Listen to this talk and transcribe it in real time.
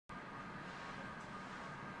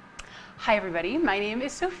Hi everybody, my name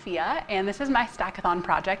is Sophia and this is my Stackathon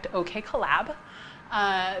project, OkCollab.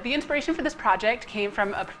 The inspiration for this project came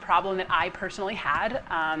from a problem that I personally had.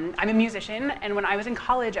 I'm a musician, and when I was in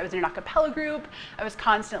college I was in an a cappella group. I was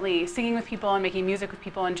constantly singing with people and making music with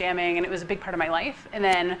people and jamming, and it was a big part of my life. And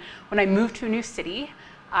then when I moved to a new city,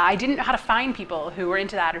 I didn't know how to find people who were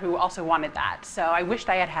into that or who also wanted that. So I wished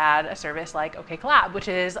I had had a service like OkCollab, which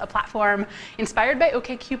is a platform inspired by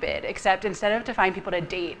OkCupid, except instead of to find people to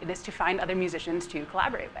date, it is to find other musicians to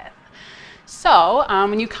collaborate with. So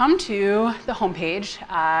when you come to the homepage,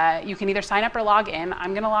 you can either sign up or log in.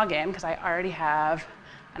 I'm going to log in because I already have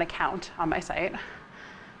an account on my site.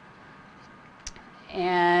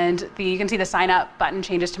 And you can see the sign up button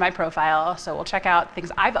changes to my profile. So we'll check out things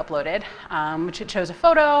I've uploaded, which it shows a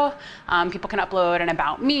photo. People can upload an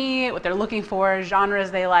about me, what they're looking for, genres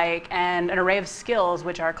they like, and an array of skills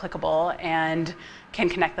which are clickable and can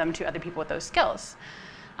connect them to other people with those skills.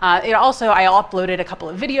 I uploaded a couple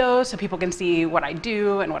of videos so people can see what I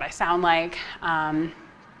do and what I sound like. And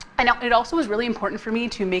it also was really important for me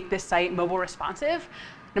to make this site mobile responsive.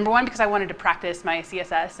 Number one, because I wanted to practice my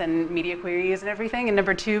CSS and media queries and everything. And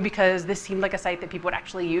number two, because this seemed like a site that people would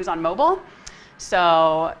actually use on mobile.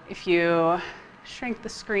 So if you shrink the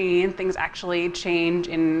screen, things actually change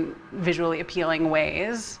in visually appealing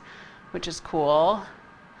ways, which is cool.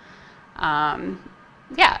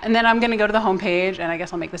 Yeah, and then I'm going to go to the homepage, and I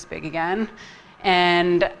guess I'll make this big again.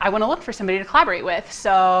 And I want to look for somebody to collaborate with.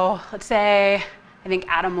 So let's say I think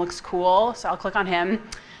Adam looks cool, so I'll click on him.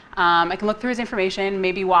 I can look through his information,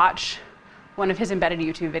 maybe watch one of his embedded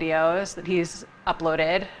YouTube videos that he's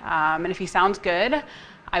uploaded. And if he sounds good,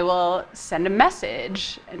 I will send a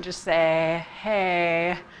message and just say,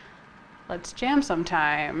 hey, let's jam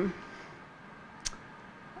sometime.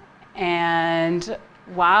 And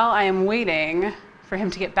while I am waiting for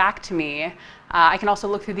him to get back to me, I can also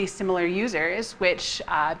look through these similar users, which,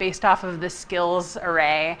 based off of the skills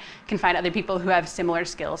array, can find other people who have similar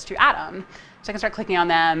skills to Adam. So I can start clicking on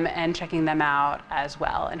them and checking them out as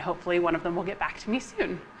well, and hopefully one of them will get back to me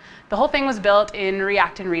soon. The whole thing was built in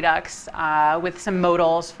React and Redux with some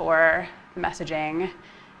modals for the messaging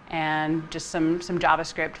and just some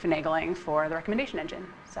JavaScript finagling for the recommendation engine.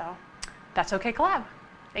 So that's OkCollab.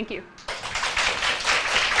 Thank you.